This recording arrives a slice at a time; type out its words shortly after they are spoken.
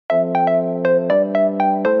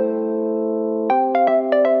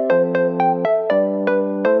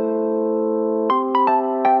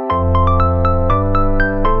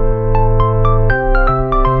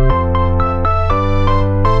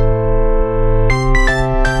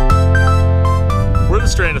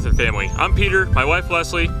Stranathan Family. I'm Peter, my wife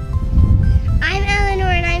Leslie. I'm Eleanor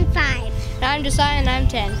and I'm 5. And I'm Josiah and I'm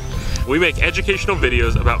 10. We make educational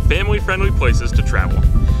videos about family-friendly places to travel.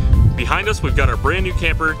 Behind us we've got our brand new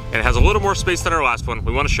camper and it has a little more space than our last one.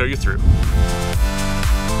 We want to show you through.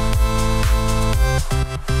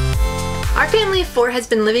 Our family of 4 has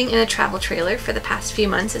been living in a travel trailer for the past few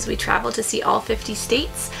months as we travel to see all 50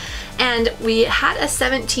 states. And we had a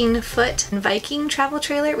 17-foot Viking travel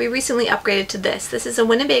trailer. We recently upgraded to this. This is a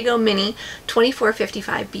Winnebago Minnie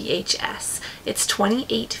 2455 BHS. It's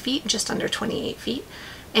 28 feet, just under 28 feet.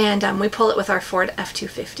 And we pull it with our Ford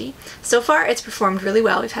F-250. So far it's performed really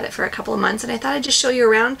well. We've had it for a couple of months and I thought I'd just show you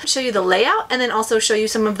around, show you the layout, and then also show you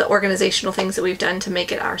some of the organizational things that we've done to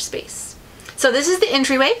make it our space. So this is the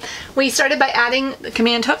entryway. We started by adding the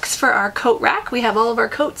command hooks for our coat rack. We have all of our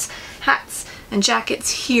coats, hats, and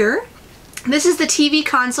jackets here. This is the TV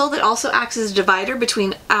console that also acts as a divider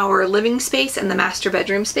between our living space and the master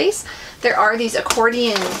bedroom space. There are these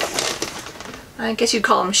accordion, I guess you'd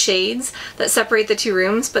call them shades, that separate the two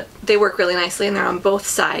rooms, but they work really nicely and they're on both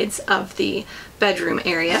sides of the bedroom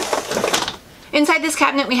area. Inside this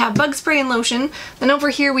cabinet we have bug spray and lotion. Then over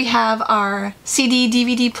here we have our CD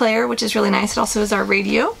DVD player, which is really nice. It also is our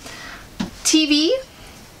radio, TV,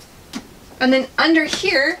 and then under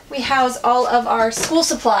here we house all of our school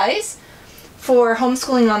supplies for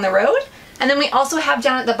homeschooling on the road. And then we also have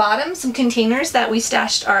down at the bottom some containers that we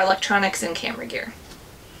stashed our electronics and camera gear.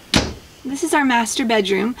 This is our master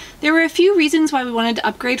bedroom. There were a few reasons why we wanted to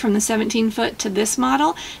upgrade from the 17-foot to this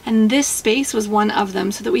model, and this space was one of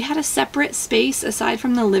them, so that we had a separate space aside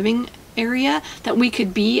from the living area that we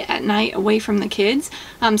could be at night away from the kids.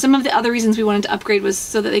 Some of the other reasons we wanted to upgrade was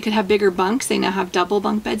so that they could have bigger bunks. They now have double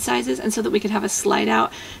bunk bed sizes, and so that we could have a slide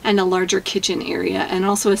out and a larger kitchen area, and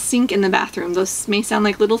also a sink in the bathroom. Those may sound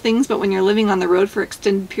like little things, but when you're living on the road for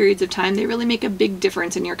extended periods of time, they really make a big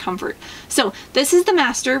difference in your comfort. So this is the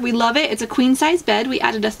master. We love it. It's a queen size bed. We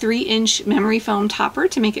added a 3-inch memory foam topper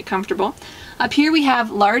to make it comfortable. Up here we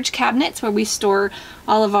have large cabinets where we store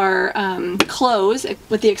all of our clothes,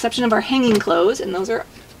 with the exception of our hanging clothes, and those are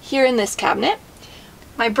here in this cabinet.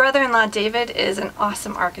 My brother-in-law David is an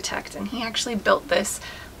awesome architect, and he actually built this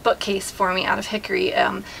bookcase for me out of hickory.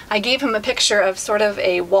 I gave him a picture of sort of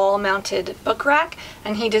a wall-mounted book rack,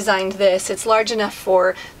 and he designed this. It's large enough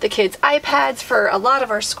for the kids' iPads, for a lot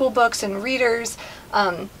of our school books and readers,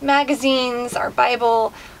 magazines, our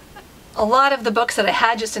Bible. A lot of the books that I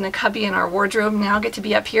had just in a cubby in our wardrobe now get to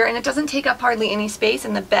be up here, and it doesn't take up hardly any space,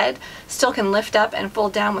 and the bed still can lift up and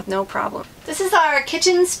fold down with no problem. This is our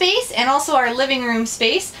kitchen space and also our living room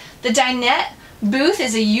space. The dinette booth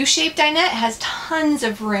is a U-shaped dinette. It has tons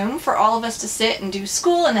of room for all of us to sit and do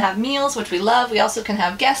school and have meals, which we love. We also can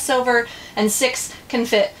have guests over, and 6 can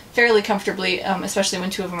fit fairly comfortably, especially when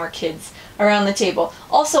 2 of them are kids, around the table.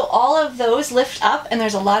 Also, all of those lift up and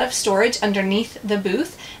there's a lot of storage underneath the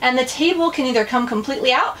booth, and the table can either come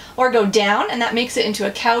completely out or go down, and that makes it into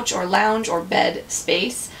a couch or lounge or bed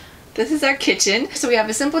space. This is our kitchen. So we have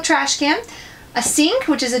a simple trash can, a sink,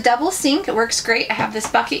 which is a double sink. It works great. I have this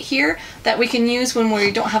bucket here that we can use when we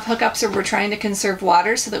don't have hookups or we're trying to conserve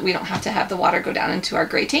water so that we don't have to have the water go down into our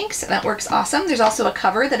gray tanks. And that works awesome. There's also a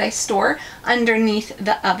cover that I store underneath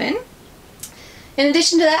the oven. In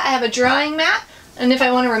addition to that, I have a drying mat, and if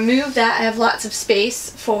I want to remove that, I have lots of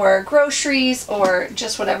space for groceries or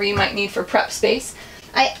just whatever you might need for prep space.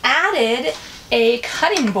 I added a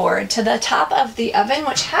cutting board to the top of the oven,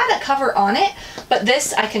 which had a cover on it, but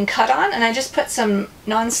this I can cut on, and I just put some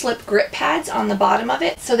non-slip grip pads on the bottom of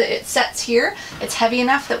it so that it sets here. It's heavy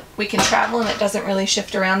enough that we can travel and it doesn't really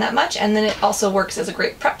shift around that much, and then it also works as a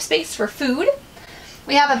great prep space for food.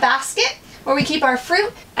 We have a basket where we keep our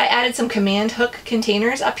fruit. I added some command hook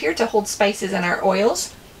containers up here to hold spices and our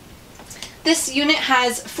oils. This unit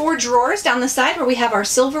has 4 drawers down the side where we have our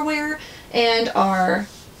silverware and our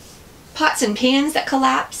pots and pans that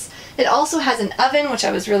collapse. It also has an oven, which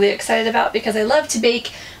I was really excited about because I love to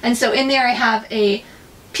bake, and so in there I have a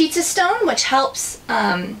pizza stone, which helps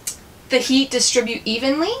the heat distribute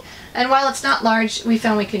evenly. And while it's not large, we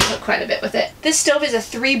found we can cook quite a bit with it. This stove is a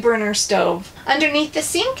 3-burner stove. Underneath the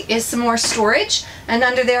sink is some more storage, and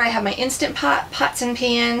under there I have my Instant Pot, pots and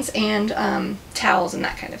pans, and towels and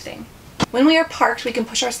that kind of thing. When we are parked, we can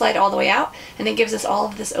push our slide all the way out, and it gives us all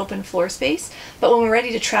of this open floor space. But when we're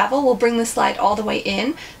ready to travel, we'll bring the slide all the way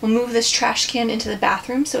in. We'll move this trash can into the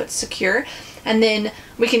bathroom so it's secure, and then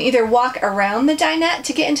we can either walk around the dinette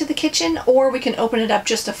to get into the kitchen, or we can open it up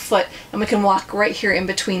just a foot and we can walk right here in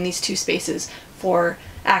between these 2 spaces for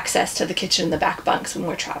access to the kitchen and the back bunks when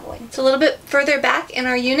we're traveling. So a little bit further back in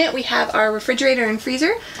our unit we have our refrigerator and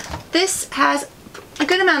freezer. This has a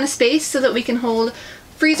good amount of space so that we can hold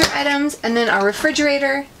freezer items, and then our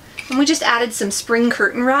refrigerator. And we just added some spring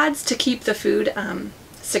curtain rods to keep the food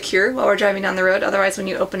secure while we're driving down the road. Otherwise, when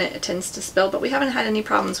you open it, it tends to spill, but we haven't had any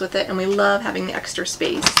problems with it, and we love having the extra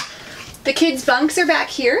space. The kids' bunks are back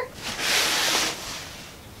here.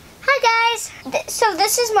 Hi guys! So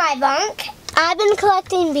this is my bunk. I've been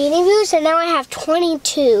collecting Beanie Boos and now I have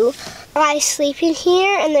 22. I sleep in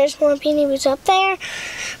here and there's more Beanie Boos up there.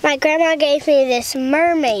 My grandma gave me this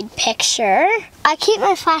mermaid picture. I keep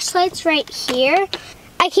my flashlights right here.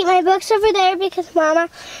 I keep my books over there because Mama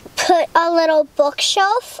put a little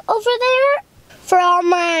bookshelf over there for all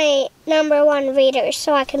my #1 readers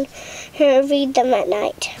so I can read them at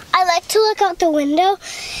night. I like to look out the window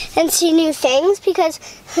and see new things because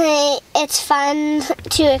it's fun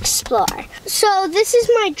to explore. So this is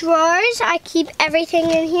my drawers. I keep everything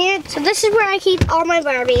in here. So this is where I keep all my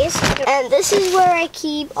Barbies. And this is where I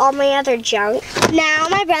keep all my other junk. Now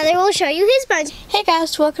my brother will show you his bunk. Hey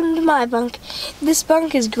guys, welcome to my bunk. This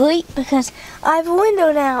bunk is great because I have a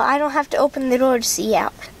window now. I don't have to open the door to see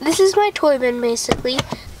out. This is my toy bin basically.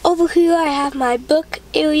 Over here I have my book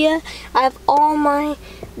area. I have all my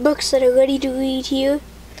books that are ready to read here.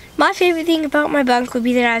 My favorite thing about my bunk would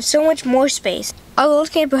be that I have so much more space. Our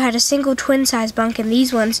old camper had a single twin size bunk and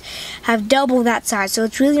these ones have double that size, so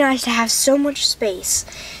it's really nice to have so much space.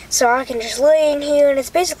 So I can just lay in here and it's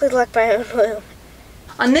basically like my own room.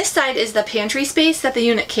 On this side is the pantry space that the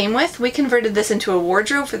unit came with. We converted this into a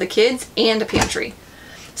wardrobe for the kids and a pantry.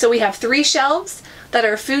 So we have 3 shelves that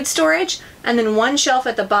are food storage, and then 1 shelf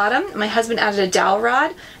at the bottom. My husband added a dowel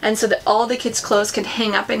rod, and so that all the kids' clothes can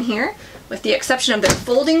hang up in here, with the exception of their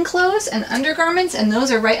folding clothes and undergarments, and those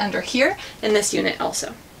are right under here in this unit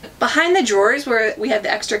also. Behind the drawers where we have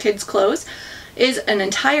the extra kids' clothes is an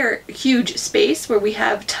entire huge space where we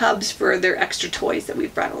have tubs for their extra toys that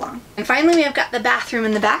we've brought along. And finally we have got the bathroom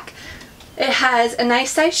in the back. It has a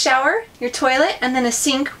nice size shower, your toilet, and then a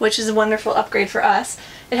sink, which is a wonderful upgrade for us.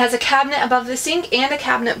 It has a cabinet above the sink and a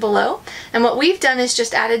cabinet below. And what we've done is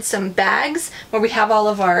just added some bags where we have all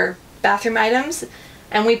of our bathroom items,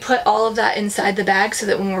 and we put all of that inside the bag so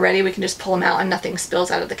that when we're ready we can just pull them out and nothing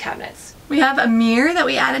spills out of the cabinets. We have a mirror that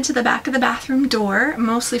we added to the back of the bathroom door,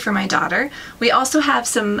 mostly for my daughter. We also have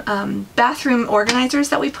some bathroom organizers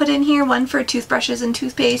that we put in here, one for toothbrushes and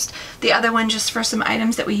toothpaste, the other one just for some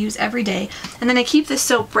items that we use every day. And then I keep the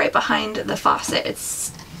soap right behind the faucet.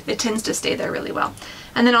 It tends to stay there really well.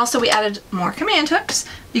 And then also we added more command hooks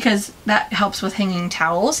because that helps with hanging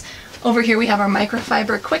towels. Over here we have our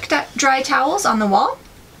microfiber quick dry towels on the wall.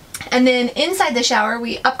 And then inside the shower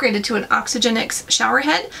we upgraded to an Oxygenix shower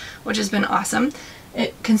head, which has been awesome.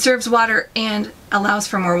 It conserves water and allows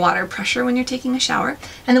for more water pressure when you're taking a shower.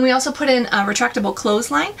 And then we also put in a retractable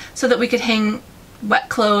clothesline so that we could hang wet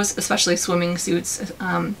clothes, especially swimming suits,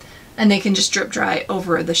 and they can just drip dry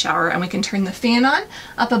over the shower, and we can turn the fan on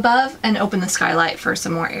up above and open the skylight for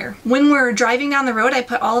some more air. When we're driving down the road, I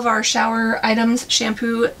put all of our shower items,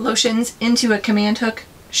 shampoo, lotions, into a command hook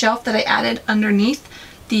shelf that I added underneath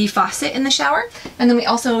the faucet in the shower. And then we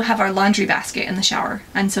also have our laundry basket in the shower,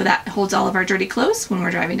 and so that holds all of our dirty clothes when we're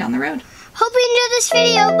driving down the road. Hope you enjoyed this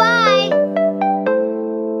video. Bye!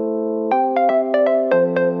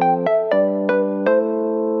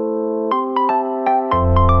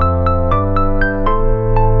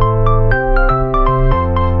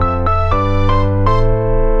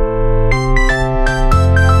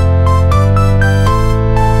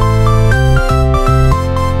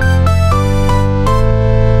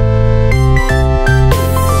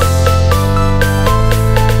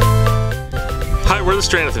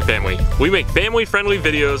 Stranathan Family. We make family-friendly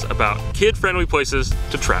videos about kid-friendly places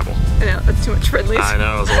to travel. I know, that's too much friendly. I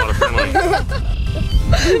know, it's a lot of friendly.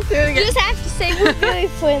 You just have to say we're very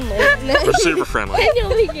friendly. We're super friendly. It'll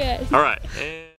be good. All right.